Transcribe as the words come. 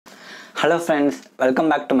Hello friends, welcome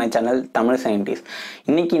back to my channel Tamilscientist.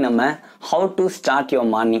 இன்னைக்கு நம்ம how to start your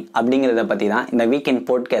morning அப்படிங்கறத பத்தி தான் இந்த வீக்கெண்ட்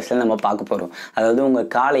பாட்காஸ்ட்ல நம்ம பார்க்க போறோம். அதாவது உங்க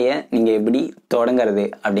காலையை நீங்க எப்படி தொடங்குறது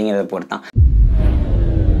அப்படிங்கறத பொறுத்து தான்.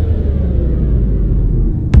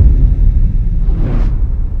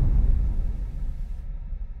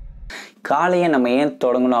 காலையை நம்ம ஏன்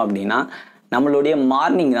தொடங்கணும் அப்படின்னா நம்மளுடைய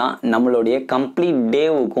மார்னிங் தான் நம்மளுடைய கம்ப்ளீட்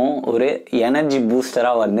டேவுக்கும் ஒரு எனர்ஜி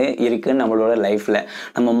பூஸ்டராக இருக்குது நம்மளோட லைஃப்பில்.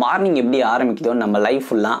 நம்ம மார்னிங் எப்படி ஆரம்பிக்குதோ நம்ம லைஃப்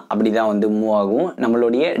ஃபுல்லாக அப்படி தான் மூவ் ஆகும்,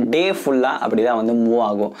 நம்மளுடைய டே ஃபுல்லாக அப்படி தான் மூவ்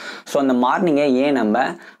ஆகும். ஸோ அந்த மார்னிங்கை ஏன் நம்ம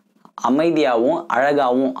அமைதியாகவும்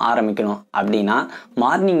அழகாகவும் ஆரம்பிக்கணும் அப்படின்னா,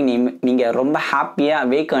 மார்னிங் நீங்கள் ரொம்ப ஹாப்பியாக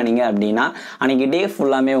வேக் ஆனீங்க அப்படின்னா அன்றைக்கி டே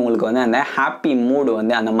ஃபுல்லாமே உங்களுக்கு அந்த ஹாப்பி மூடு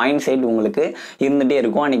அந்த மைண்ட் செட் உங்களுக்கு இருந்துகிட்டே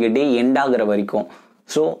இருக்கும் அன்றைக்கி டே எண்ட் ஆகிற வரைக்கும்.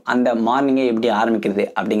 ஸோ அந்த மார்னிங்கை எப்படி ஆரம்பிக்கிறது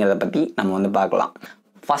அப்படிங்கிறத பற்றி நம்ம பார்க்கலாம்.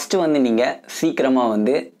 ஃபஸ்ட்டு நீங்கள்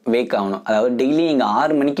சீக்கிரமாக வேக் ஆகணும். அதாவது டெய்லி நீங்கள்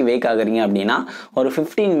 6 மணிக்கு வேக் ஆகுறீங்க அப்படின்னா ஒரு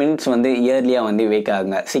 15 மினிட்ஸ் இயர்லியாக வேக்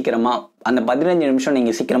ஆகுங்க. சீக்கிரமாக அந்த 15 நிமிஷம்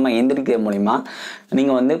நீங்கள் சீக்கிரமாக எந்திரிக்கிறது மூலிமா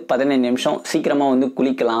நீங்கள் 15 நிமிஷம் சீக்கிரமாக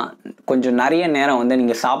குளிக்கலாம். கொஞ்சம் நிறைய நேரம்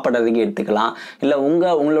நீங்கள் சாப்பிட்றதுக்கு எடுத்துக்கலாம். இல்லை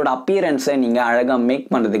உங்களோட அப்பியரன்ஸை நீங்கள் அழகாக மேக்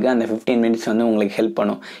பண்ணுறதுக்கு அந்த 15 மினிட்ஸ் உங்களுக்கு ஹெல்ப்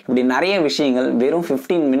பண்ணும். இப்படி நிறைய விஷயங்கள் வெறும்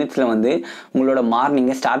 15 மினிட்ஸில் உங்களோட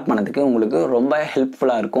மார்னிங்கை ஸ்டார்ட் பண்ணதுக்கு உங்களுக்கு ரொம்ப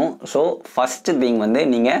ஹெல்ப்ஃபுல்லாக இருக்கும். ஸோ ஃபஸ்ட்டு திங்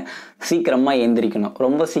நீங்கள் சீக்கிரமாக எழுந்திரிக்கணும்.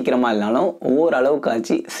 ரொம்ப சீக்கிரமாக இல்லைனாலும் ஓரளவுக்கு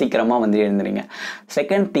ஆச்சு சீக்கிரமாக எழுந்திரிங்க.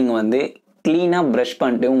 செகண்ட் திங் க்ளீனாக ப்ரஷ்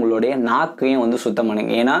பண்ணிட்டு உங்களுடைய நாக்கையும் சுத்தம்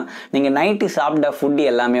பண்ணுங்க. ஏன்னா நீங்கள் நைட்டு சாப்பிட்ட ஃபுட்டு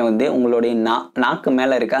எல்லாமே உங்களுடைய நாக்கு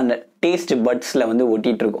மேலே இருக்க அந்த டேஸ்ட் பட்ஸில்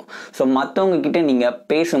ஒட்டிகிட்ருக்கும். ஸோ மற்றவங்கக்கிட்ட நீங்கள்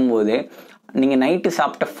பேசும்போது நீங்கள் நைட்டு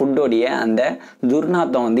சாப்பிட்ட ஃபுட்டோடைய அந்த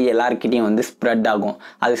துர்நாத்தம் எல்லாருக்கிட்டையும் ஸ்ப்ரெட் ஆகும்.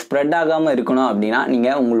 அது ஸ்ப்ரெட் ஆகாமல் இருக்கணும் அப்படின்னா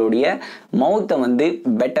நீங்கள் உங்களுடைய மவுத்தை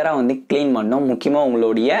பெட்டராக க்ளீன் பண்ணணும். முக்கியமாக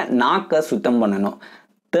உங்களுடைய நாக்கை சுத்தம் பண்ணணும்.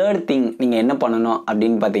 தேர்ட் திங் நீங்கள் என்ன பண்ணணும்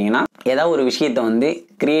அப்படின்னு பார்த்தீங்கன்னா, ஏதாவது ஒரு விஷயத்தை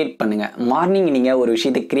க்ரியேட் பண்ணுங்கள். மார்னிங் நீங்கள் ஒரு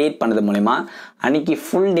விஷயத்தை க்ரியேட் பண்ணது மூலிமா அன்றைக்கி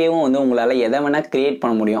ஃபுல் டேவும் உங்களால் எதை வேணால் க்ரியேட்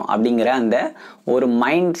பண்ண முடியும் அப்படிங்கிற அந்த ஒரு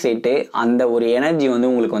மைண்ட் செட்டு, அந்த ஒரு எனர்ஜி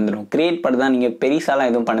உங்களுக்கு வந்துடும். க்ரியேட் பண்ண தான் நீங்கள் பெருசாலாம்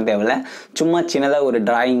எதுவும் பண்ண தேவையில்லை. சும்மா சின்னதாக ஒரு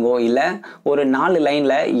டிராயிங்கோ இல்லை ஒரு 4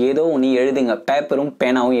 லைனில் ஏதோ ஒன்று எழுதுங்க. பேப்பரும்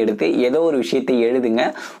பேனாவும் எடுத்து ஏதோ ஒரு விஷயத்தை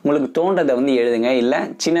எழுதுங்க. உங்களுக்கு தோன்றதை எழுதுங்க. இல்லை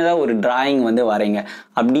சின்னதாக ஒரு டிராயிங் வரைங்க.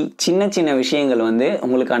 அப்படி சின்ன சின்ன விஷயங்கள்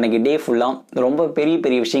உங்களுக்கு அன்றைக்கி டே ஃபுல்லாக ரொம்ப பெரிய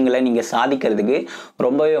பெரிய விஷயங்களை நீங்கள் சாதிக்கிறதுக்கு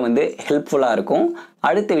ரொம்பவே ஹெல்ப்ஃபுல்லாக இருக்கும்.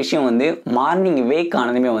 அடுத்த விஷயம் மார்னிங் வேக்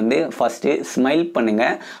ஆனதுமே ஃபஸ்ட்டு ஸ்மைல்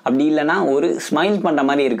பண்ணுங்கள். அப்படி இல்லைனா ஒரு ஸ்மைல் பண்ணுற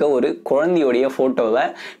மாதிரி இருக்க ஒரு குழந்தையோடைய ஃபோட்டோவை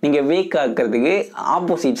நீங்கள் வேக் ஆக்கிறதுக்கு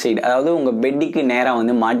ஆப்போசிட் சைடு, அதாவது உங்கள் பெட்டுக்கு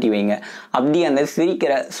நேராக மாட்டி வைங்க. அப்படி அந்த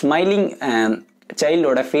சிரிக்கிற ஸ்மைலிங்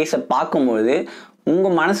சைல்டோட ஃபேஸை பார்க்கும்போது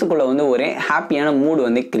உங்கள் மனசுக்குள்ளே ஒரு ஹாப்பியான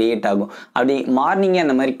மூடு க்ரியேட் ஆகும். அப்படி மார்னிங்கே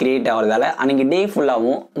அந்த மாதிரி க்ரியேட் ஆகிறதால அன்றைக்கி டே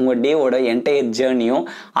ஃபுல்லாகவும் உங்கள் டேவோட என்டையர் ஜேர்னியும்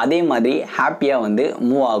அதே மாதிரி ஹாப்பியாக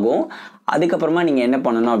மூவ் ஆகும். அதுக்கப்புறமா நீங்கள் என்ன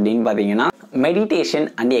பண்ணணும் அப்படின்னு பார்த்தீங்கன்னா, மெடிடேஷன்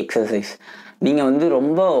அண்ட் எக்ஸசைஸ். நீங்கள்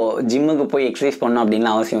ரொம்ப ஜிம்முக்கு போய் எக்ஸசைஸ் பண்ணணும் அப்படின்னு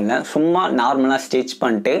அவசியம் இல்லை. சும்மா நார்மலாக ஸ்ட்ரெச்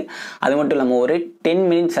பண்ணிட்டு அது மட்டும் இல்லாமல் ஒரு 10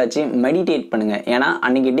 மினிட்ஸ் ஆச்சு மெடிடேட் பண்ணுங்கள். ஏன்னா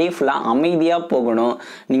அன்றைக்கி டே ஃபுல்லாக அமைதியாக போகணும்.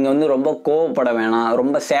 நீங்கள் ரொம்ப கோவப்பட வேணாம்,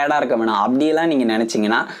 ரொம்ப சேடாக இருக்க வேணாம். அப்படியெல்லாம் நீங்கள்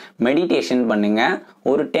நினச்சிங்கன்னா மெடிடேஷன் பண்ணுங்கள்.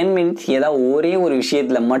 ஒரு 10 மினிட்ஸ் ஏதாவது ஒரே ஒரு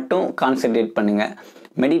விஷயத்தில் மட்டும் கான்சென்ட்ரேட் பண்ணுங்கள்.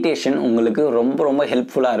 மெடிடேஷன் உங்களுக்கு ரொம்ப ரொம்ப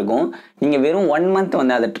ஹெல்ப்ஃபுல்லாக இருக்கும். நீங்கள் வெறும் 1 மந்த்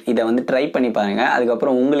இதை ட்ரை பண்ணி பாருங்கள்.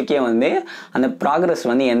 அதுக்கப்புறம் உங்களுக்கே அந்த ப்ராக்ரஸ்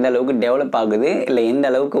எந்த அளவுக்கு டெவலப் ஆகுது, இல்லை எந்த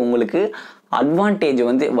அளவுக்கு உங்களுக்கு அட்வான்டேஜ்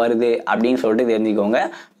வருது அப்படின்னு சொல்லிட்டு தெரிஞ்சுக்கோங்க.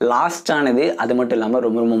 லாஸ்டானது அது மட்டும் இல்லாமல்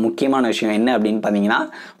ரொம்ப ரொம்ப முக்கியமான விஷயம் என்ன அப்படின்னு பார்த்தீங்கன்னா,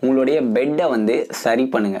 உங்களுடைய பெட்டை சரி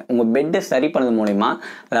பண்ணுங்கள். உங்கள் பெட்டை சரி பண்ணது மூலிமா,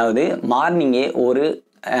 அதாவது மார்னிங்கே ஒரு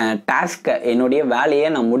டாஸ்க்கை, என்னுடைய வேலையை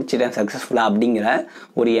நான் முடிச்சிட்டேன் சக்ஸஸ்ஃபுல்லாக அப்படிங்கிற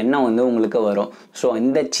ஒரு எண்ணம் உங்களுக்கு வரும். ஸோ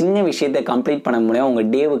இந்த சின்ன விஷயத்தை கம்ப்ளீட் பண்ண முடியும்.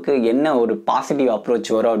 உங்கள் டேவுக்கு என்ன ஒரு பாசிட்டிவ்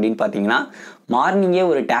அப்ரோச் வரும் அப்படின்னு பார்த்தீங்கன்னா, மார்னிங்கே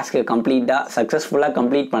ஒரு டாஸ்க்கை சக்ஸஸ்ஃபுல்லாக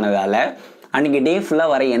கம்ப்ளீட் பண்ணதால் அன்றைக்கி டே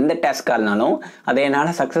ஃபுல்லாக வர எந்த டாஸ்க்காக இருந்தாலும் அதை என்னால்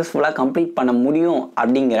சக்ஸஸ்ஃபுல்லாக கம்ப்ளீட் பண்ண முடியும்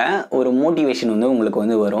அப்படிங்கிற ஒரு மோட்டிவேஷன்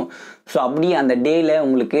உங்களுக்கு வரும். ஸோ அப்படி அந்த டேயில்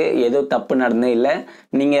உங்களுக்கு ஏதோ தப்பு நடந்து, இல்லை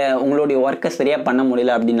நீங்கள் உங்களுடைய ஒர்க்கை சரியாக பண்ண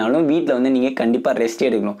முடியல அப்படின்னாலும் வீட்டில் நீங்கள் கண்டிப்பாக ரெஸ்ட்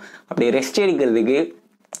எடுக்கணும். அப்படி ரெஸ்ட் எடுக்கிறதுக்கு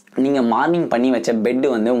நீங்கள் மார்னிங் பண்ணி வச்ச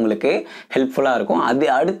பெட்டு உங்களுக்கு ஹெல்ப்ஃபுல்லாக இருக்கும்.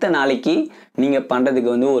 அது அடுத்த நாளைக்கு நீங்கள்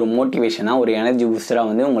பண்ணுறதுக்கு ஒரு மோட்டிவேஷனாக, ஒரு எனர்ஜி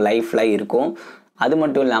பூஸ்டராக உங்கள் லைஃப்பில் இருக்கும். அது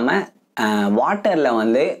மட்டும் இல்லாமல்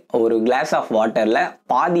வாட்டரில் ஒரு கிளாஸ் ஆஃப் வாட்டரில்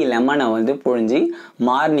பாதி லெமனை புழிஞ்சு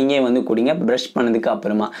மார்னிங்கே குடிங்க, ப்ரஷ் பண்ணதுக்கு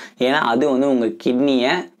அப்புறமா. ஏன்னா அது உங்கள்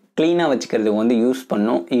கிட்னியை க்ளீனாக வச்சுக்கிறதுக்கு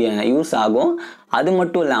யூஸ் ஆகும். அது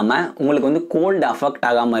மட்டும் இல்லாமல் உங்களுக்கு கோல்டு அஃபெக்ட்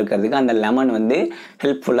ஆகாமல் இருக்கிறதுக்கு அந்த லெமன்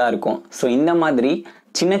ஹெல்ப்ஃபுல்லாக இருக்கும். ஸோ இந்த மாதிரி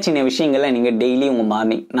சின்ன சின்ன விஷயங்களை நீங்கள் டெய்லி உங்கள்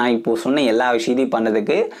மார்னிங் நான் இப்போது சொன்ன எல்லா விஷயத்தையும்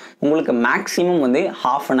பண்ணுறதுக்கு உங்களுக்கு மேக்ஸிமம் வந்து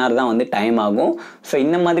 ½ an hour தான் வந்து டைம் ஆகும். ஸோ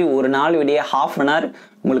இந்த மாதிரி ஒரு நாள் விடைய ½ an hour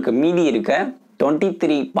உங்களுக்கு மீதி இருக்க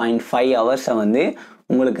 23.5 ஹவர்ஸை வந்து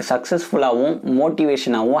உங்களுக்கு சக்ஸஸ்ஃபுல்லாகவும்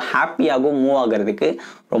மோட்டிவேஷனாகவும் ஹாப்பியாகவும் மூவ் ஆகிறதுக்கு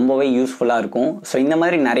ரொம்பவே யூஸ்ஃபுல்லாக இருக்கும். ஸோ இந்த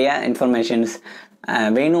மாதிரி நிறையா இன்ஃபர்மேஷன்ஸ்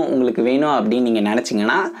உங்களுக்கு வேணும் அப்படின்னு நீங்கள்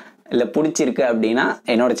நினச்சிங்கன்னா இல்லை பிடிச்சிருக்கு அப்படின்னா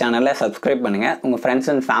என்னோடய சேனலை சப்ஸ்கிரைப் பண்ணுங்கள், உங்கள் ஃப்ரெண்ட்ஸ்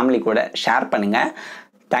அண்ட் ஃபேமிலி கூட ஷேர் பண்ணுங்கள்.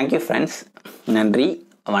 Thank you friends. நன்றி,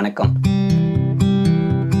 வணக்கம்.